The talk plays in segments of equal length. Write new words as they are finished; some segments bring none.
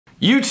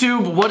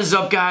YouTube, what is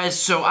up guys?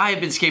 So I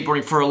have been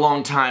skateboarding for a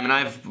long time and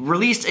I've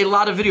released a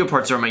lot of video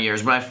parts over my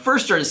years. When I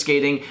first started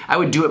skating, I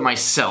would do it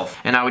myself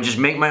and I would just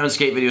make my own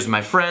skate videos with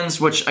my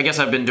friends, which I guess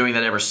I've been doing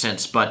that ever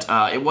since, but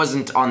it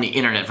wasn't on the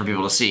internet for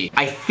people to see.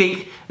 I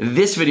think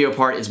this video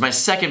part is my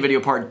second video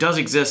part, does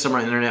exist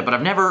somewhere on the internet, but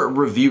I've never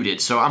reviewed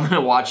it, so I'm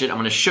gonna watch it, I'm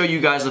gonna show you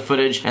guys the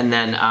footage, and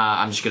then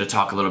I'm just gonna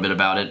talk a little bit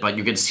about it, but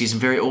you get to see some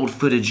very old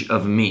footage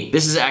of me.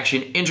 This is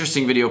actually an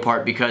interesting video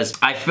part because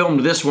I filmed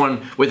this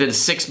one within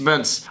 6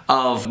 months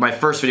of my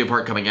first video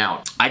part coming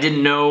out. I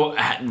didn't know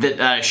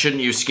that I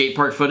shouldn't use skate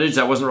park footage.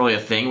 That wasn't really a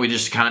thing. We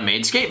just kind of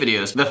made skate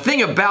videos. The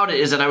thing about it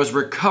is that I was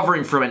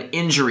recovering from an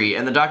injury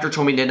and the doctor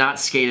told me to not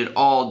skate at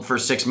all for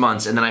 6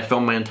 months, and then I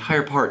filmed my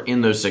entire part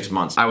in those 6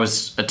 months. I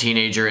was a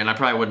teenager and I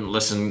probably wouldn't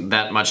listen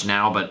that much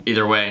now, but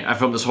either way, I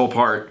filmed this whole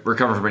part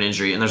recovering from an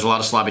injury and there's a lot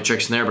of sloppy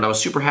tricks in there, but I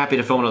was super happy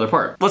to film another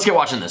part. Let's get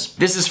watching this.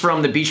 This is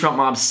from the Beachfront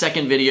Mob's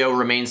second video,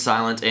 Remain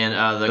Silent,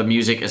 and the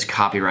music is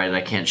copyrighted.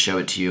 I can't show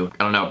it to you.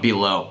 I don't know,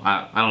 below.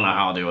 I don't know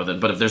how I'll do with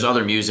it, but if there's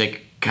other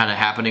music kind of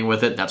happening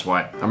with it, that's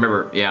why. I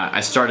remember, yeah,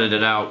 I started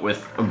it out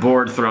with a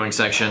board throwing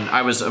section.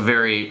 I was a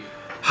very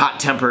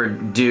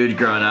hot-tempered dude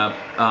growing up,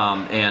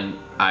 and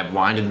I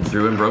winded and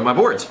threw and broke my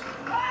boards.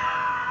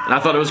 And I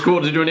thought it was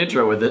cool to do an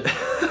intro with it.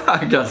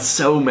 I got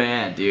so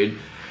mad, dude.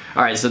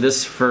 Alright, so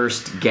this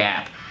first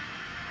gap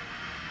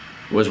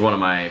was one of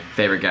my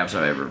favorite gaps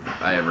I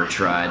ever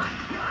tried.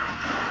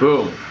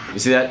 Boom. You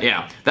see that?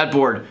 Yeah. That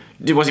board,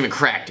 it wasn't even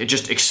cracked. It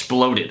just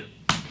exploded.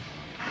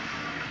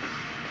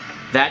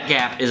 That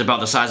gap is about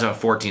the size of a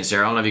 14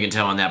 stair. I don't know if you can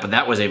tell on that, but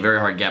that was a very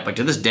hard gap. Like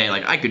to this day,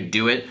 like I could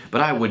do it,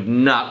 but I would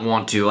not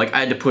want to. Like I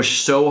had to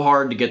push so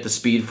hard to get the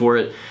speed for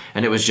it,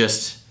 and it was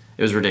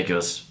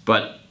ridiculous.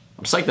 But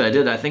I'm psyched that I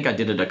did it. I think I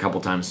did it a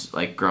couple times,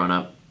 like growing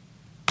up.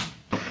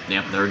 Oh,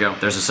 yeah, there we go.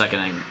 There's a second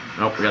angle.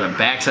 Oh, we got a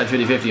backside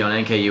 50-50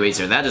 on NKU8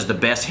 there. That is the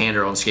best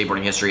hander on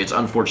skateboarding history. It's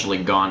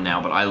unfortunately gone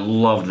now, but I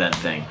loved that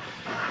thing.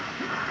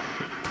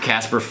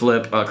 Casper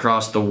flip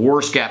across the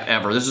worst gap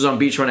ever. This is on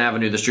Beachfront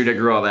Avenue, the street I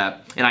grew up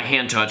at, and I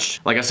hand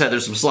touched. Like I said,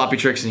 there's some sloppy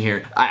tricks in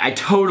here. I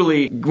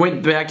totally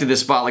went back to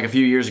this spot like a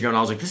few years ago and I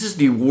was like, this is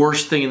the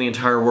worst thing in the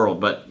entire world,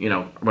 but you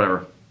know,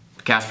 whatever.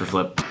 Casper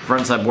flip,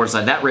 front side, board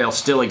side. That rail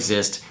still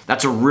exists.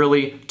 That's a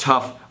really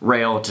tough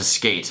rail to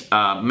skate,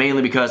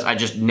 mainly because I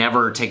just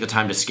never take the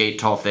time to skate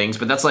tall things,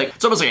 but that's like,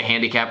 it's almost like a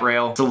handicap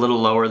rail. It's a little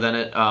lower than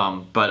it,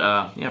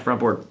 yeah, front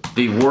board.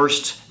 The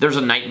worst, there's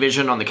a night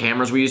vision on the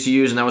cameras we used to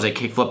use, and that was a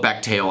kickflip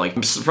back tail. Like,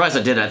 I'm surprised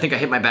I did it. I think I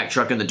hit my back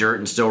truck in the dirt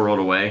and still rolled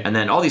away. And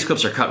then all these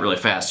clips are cut really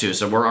fast too,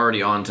 so we're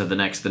already on to the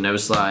next, the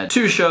nose slide.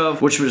 Two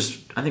shove, which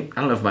was, I don't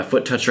know if my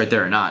foot touched right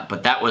there or not,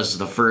 but that was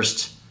the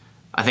first,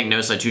 I think,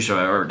 nose slide two shove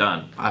I've ever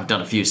done. I've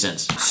done a few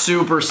since.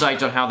 Super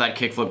psyched on how that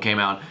kickflip came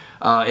out.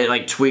 It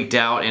like tweaked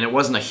out and it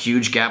wasn't a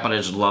huge gap, but I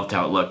just loved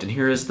how it looked. And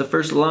here is the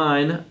first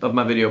line of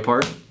my video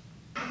part.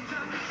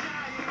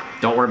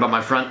 Don't worry about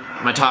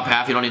my top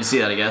half. You don't need to see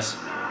that, I guess.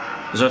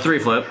 There's our three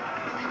flip.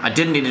 I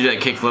didn't need to do that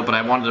kickflip, but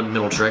I wanted a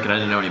middle trick and I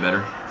didn't know any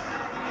better.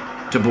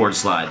 To board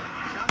slide.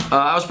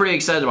 I was pretty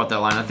excited about that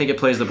line. I think it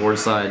plays the board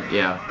slide,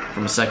 yeah,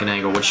 from a second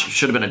angle, which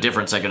should have been a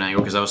different second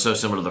angle because I was so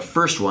similar to the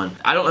first one.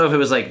 I don't know if it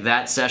was like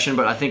that session,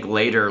 but I think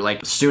later,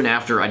 like soon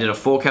after, I did a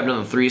full cab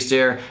on the 3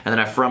 stair, and then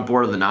I front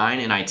boarded the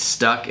 9, and I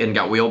stuck and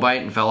got wheel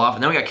bite and fell off,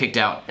 and then we got kicked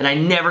out, and I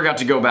never got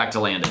to go back to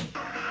land it.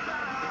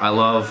 I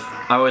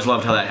always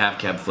loved how that half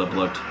cab flip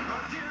looked.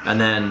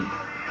 And then,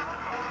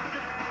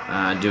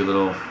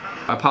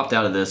 I popped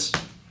out of this.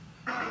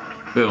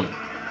 Boom.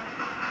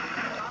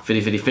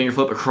 50-50 finger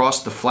flip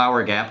across the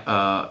flower gap.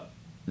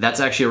 That's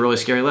actually a really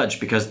scary ledge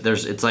because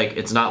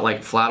it's not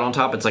like flat on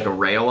top, it's like a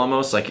rail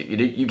almost. Like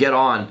you get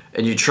on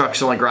and your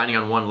truck's only grinding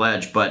on one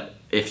ledge, but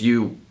if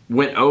you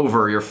went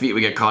over, your feet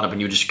would get caught up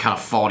and you would just kind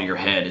of fall to your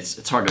head.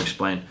 It's hard to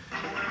explain.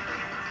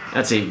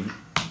 That's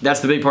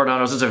the big part on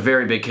it. It's a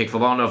very big kickflip.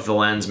 I don't know if the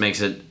lens makes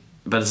it,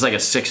 but it's like a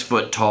 6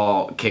 foot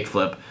tall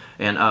kickflip.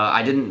 And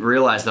I didn't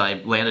realize that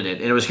I landed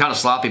it. And it was kind of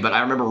sloppy, but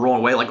I remember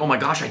rolling away like, oh my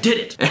gosh, I did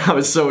it. And I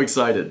was so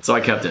excited. So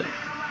I kept it.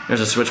 There's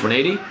a switch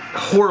 180,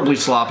 horribly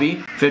sloppy,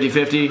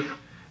 50-50.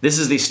 This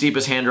is the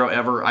steepest handrail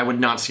ever. I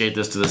would not skate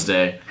this to this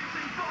day.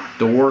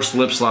 The worst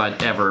lip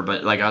slide ever,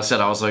 but like I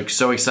said, I was like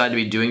so excited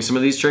to be doing some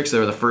of these tricks. They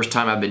were the first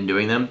time I've been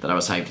doing them that I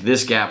was hyped.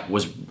 This gap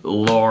was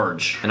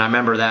large, and I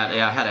remember that,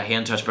 yeah, I had a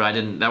hand touch, but I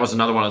didn't, that was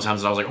another one of the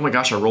times that I was like, oh my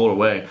gosh, I rolled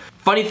away.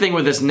 Funny thing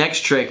with this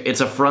next trick,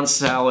 it's a front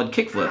salad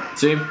kickflip.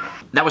 See?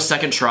 That was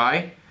second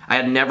try. I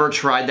had never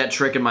tried that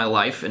trick in my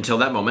life until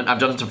that moment. I've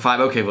done some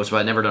 5-0 kickflips, but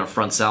I'd never done a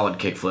front salad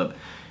kickflip.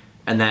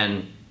 And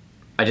then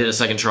I did a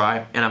second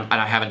try, and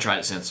I haven't tried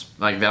it since.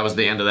 Like, that was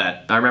the end of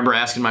that. I remember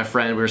asking my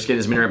friend, we were skating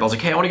this mini ramp, I was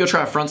like, hey, I want to go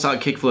try a front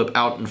side kickflip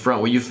out in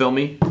front. Will you film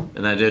me?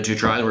 And then I did 2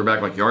 tries, and we were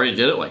back like, you already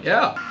did it? Like,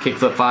 yeah.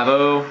 Kickflip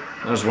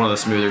 5-0. That was one of the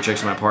smoother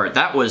tricks on my part.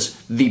 That was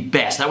the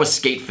best. That was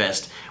Skate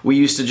Fest. We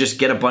used to just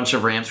get a bunch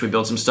of ramps, we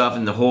built some stuff,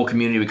 and the whole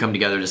community would come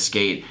together to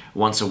skate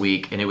once a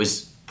week, and it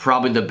was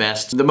probably the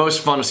best, the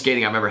most fun of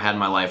skating I've ever had in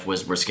my life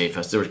was Skate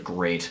Fest. It was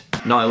great.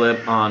 Nollie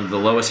lip on the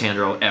lowest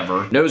handrail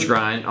ever. Nose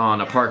grind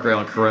on a park rail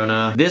in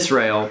Corona. This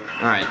rail,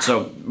 all right,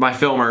 so my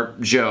filmer,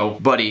 Joe,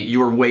 buddy, you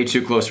were way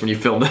too close when you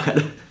filmed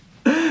that.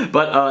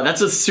 But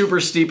that's a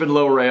super steep and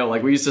low rail.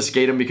 Like, we used to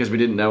skate them because we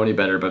didn't know any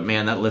better, but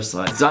man, that lift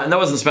slide. And that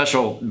wasn't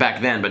special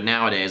back then, but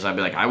nowadays I'd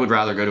be like, I would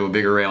rather go to a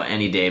bigger rail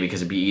any day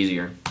because it'd be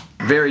easier.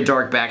 Very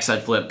dark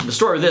backside flip. The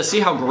story of this, see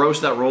how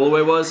gross that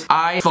rollaway was?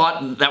 I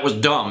thought that was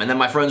dumb, and then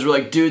my friends were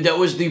like, dude, that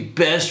was the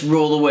best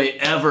rollaway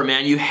ever,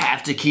 man. You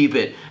have to keep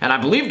it. And I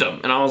believed them,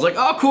 and I was like,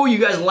 oh, cool, you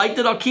guys liked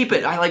it, I'll keep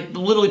it. I like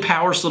literally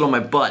power slid on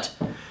my butt,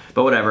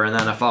 but whatever. And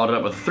then I followed it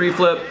up with a 3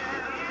 flip.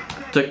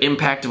 Took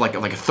impact of like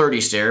a 30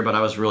 stair, but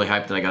I was really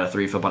hyped that I got a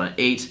 3 flip on an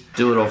 8.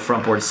 Do a little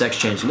front board sex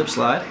change lip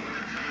slide.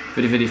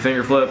 50-50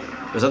 finger flip.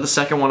 Was that the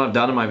second one I've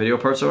done in my video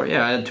part so far?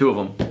 Yeah, I had 2 of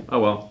them. Oh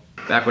well.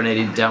 Back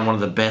 180 down one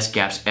of the best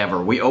gaps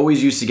ever. We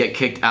always used to get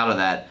kicked out of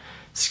that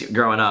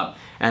growing up.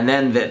 And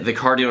then the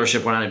car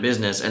dealership went out of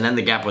business, and then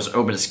the gap was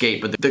open to skate.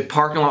 But the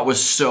parking lot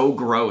was so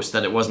gross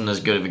that it wasn't as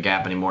good of a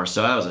gap anymore.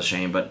 So that was a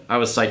shame, but I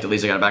was psyched at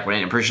least I got a back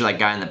 180. I'm pretty sure that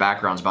guy in the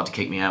background's about to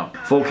kick me out.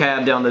 Full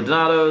cab down the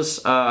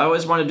Donatos. I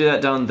always wanted to do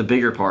that down the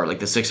bigger part, like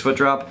the 6-foot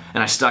drop,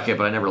 and I stuck it,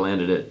 but I never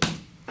landed it.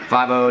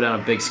 5-0 down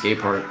a big skate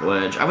park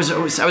ledge. I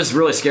was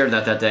really scared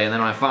of that day, and then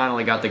when I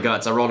finally got the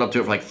guts, I rolled up to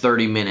it for like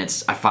 30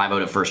 minutes. I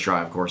 5-0'd it first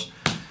try, of course.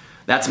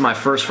 That's my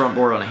first front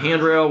board on a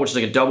handrail, which is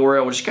like a double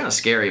rail, which is kind of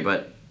scary,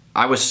 but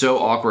I was so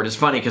awkward. It's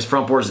funny because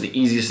front boards are the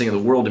easiest thing in the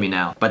world to me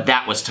now, but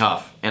that was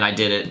tough, and I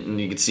did it, and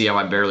you can see how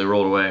I barely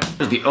rolled away. It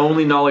was the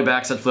only nollie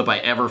backside flip I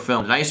ever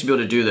filmed, and I used to be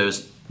able to do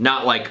those,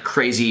 not like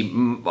crazy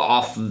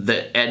off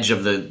the edge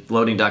of the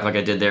loading dock like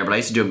I did there, but I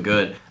used to do them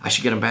good. I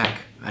should get them back.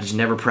 I just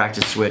never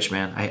practiced switch,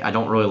 man. I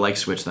don't really like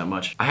switch that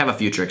much. I have a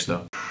few tricks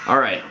though. All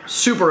right,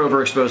 super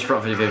overexposed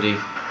front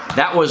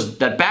 50-50.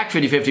 That back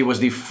 50-50 was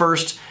the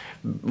first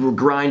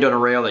grind on a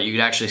rail that you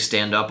could actually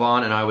stand up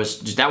on, and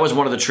that was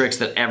one of the tricks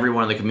that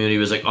everyone in the community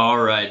was like, all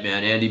right,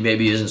 man, Andy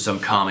maybe isn't some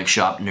comic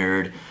shop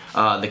nerd.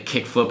 The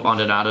kickflip on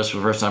Donatos for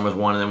the first time was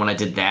one, and then when I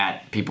did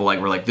that, people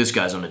were like, this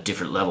guy's on a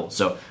different level.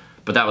 So,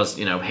 but that was,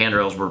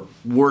 handrails were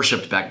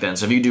worshipped back then.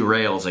 So if you do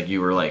rails, like,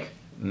 you were like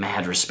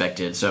mad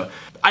respected. So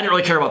I didn't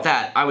really care about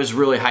that. I was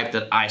really hyped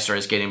that I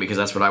started skating because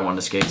that's what I wanted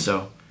to skate.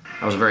 So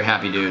I was a very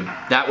happy dude.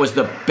 That was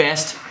the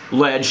best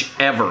ledge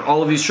ever.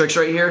 All of these tricks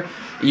right here,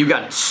 you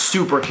got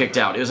super kicked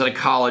out. It was at a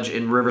college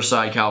in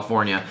Riverside,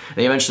 California.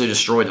 They eventually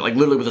destroyed it, like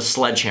literally with a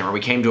sledgehammer.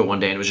 We came to it one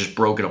day and it was just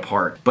broken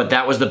apart. But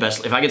that was the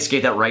best. If I could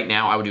skate that right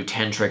now, I would do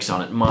 10 tricks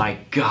on it. My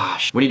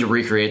gosh. We need to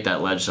recreate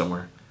that ledge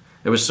somewhere.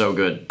 It was so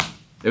good.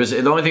 It was,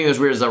 the only thing that was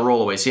weird is that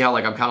rollaway. See how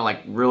like I'm kind of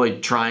like really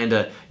trying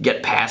to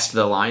get past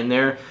the line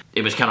there?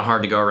 It was kind of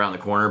hard to go around the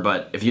corner,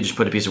 but if you just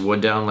put a piece of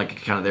wood down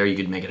like kind of there, you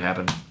could make it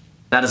happen.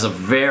 That is a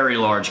very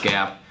large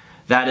gap.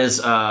 That is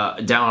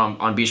down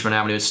on Beachman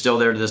Avenue. It's still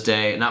there to this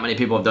day. Not many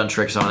people have done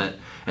tricks on it.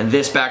 And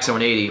this backside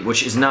 180,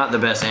 which is not the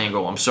best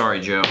angle. I'm sorry,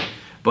 Joe.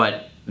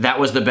 But that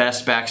was the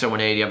best backside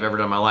 180 I've ever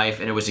done in my life,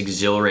 and it was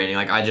exhilarating.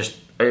 Like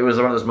it was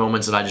one of those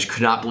moments that I just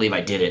could not believe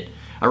I did it.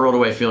 I rolled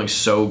away feeling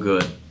so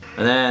good.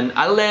 And then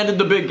I landed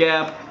the big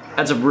gap.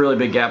 That's a really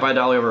big gap. I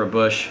dolly over a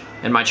bush.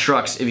 And my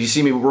trucks, if you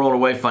see me rolling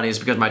away funny, it's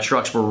because my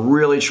trucks were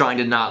really trying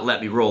to not let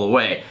me roll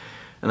away.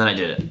 And then I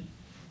did it.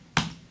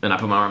 And I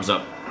put my arms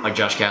up like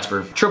Josh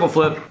Casper. Triple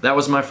flip. That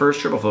was my first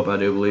triple flip, I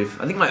do believe.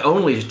 I think my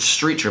only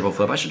street triple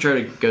flip. I should try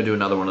to go do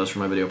another one of those for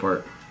my video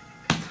part.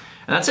 And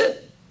that's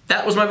it.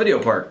 That was my video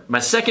part. My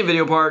second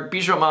video part,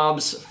 Beach Rut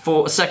Mob's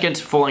second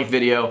full-length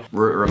video,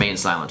 remain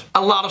silent.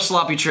 A lot of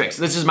sloppy tricks.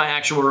 This is my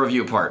actual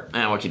review part.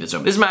 We'll keep it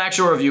so. This is my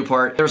actual review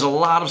part. There's a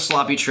lot of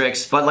sloppy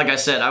tricks, but like I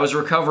said, I was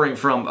recovering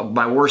from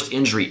my worst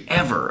injury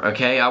ever,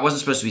 okay? I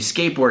wasn't supposed to be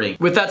skateboarding.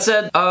 With that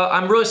said,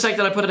 I'm really psyched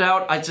that I put it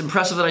out. It's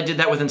impressive that I did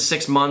that within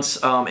 6 months,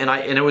 and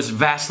it was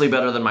vastly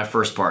better than my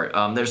first part.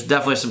 There's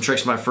definitely some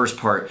tricks in my first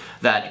part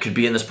that could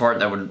be in this part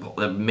that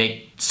would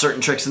make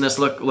certain tricks in this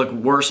look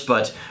worse,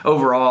 but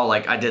overall,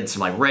 like, I did some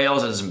like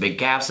rails, I did some big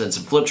gaps, I did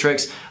some flip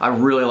tricks. I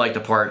really liked the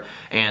part,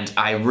 and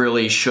I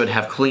really should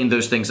have cleaned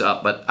those things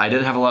up, but I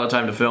didn't have a lot of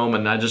time to film,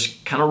 and I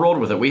just kind of rolled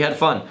with it. We had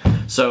fun.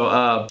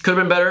 So, could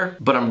have been better,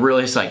 but I'm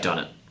really psyched on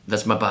it.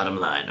 That's my bottom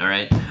line, all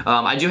right?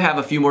 I do have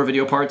a few more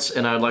video parts,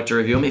 and I'd like to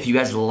review them. If you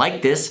guys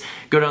like this,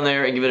 go down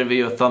there and give it a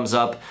video a thumbs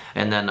up,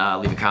 and then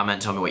leave a comment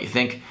and tell me what you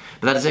think.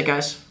 But that is it,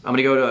 guys. I'm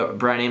gonna go to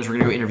Brian Ames. We're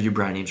gonna go interview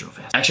Brian Ames real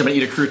fast. Actually, I'm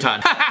gonna eat a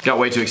crouton. Got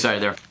way too excited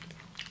there.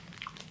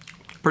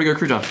 Pretty good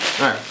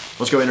crouton. All right,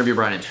 let's go interview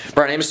Brian Ames.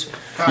 Brian Ames,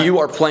 hi. You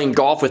are playing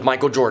golf with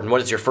Michael Jordan.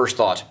 What is your first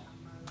thought?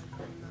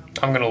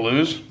 I'm gonna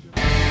lose.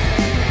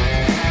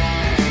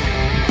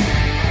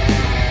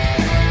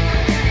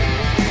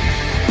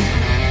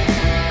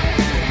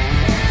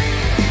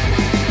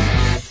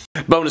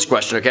 Bonus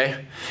question,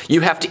 okay?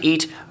 You have to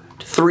eat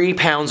 3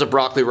 pounds of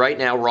broccoli right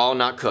now, raw,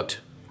 not cooked.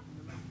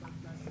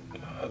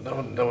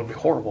 That would be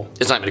horrible.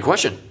 It's not even a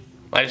question.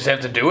 I just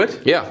have to do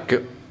it? Yeah,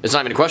 it's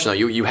not even a question though.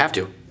 You have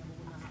to.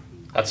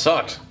 That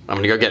sucks. I'm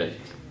gonna go get it.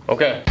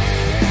 Okay.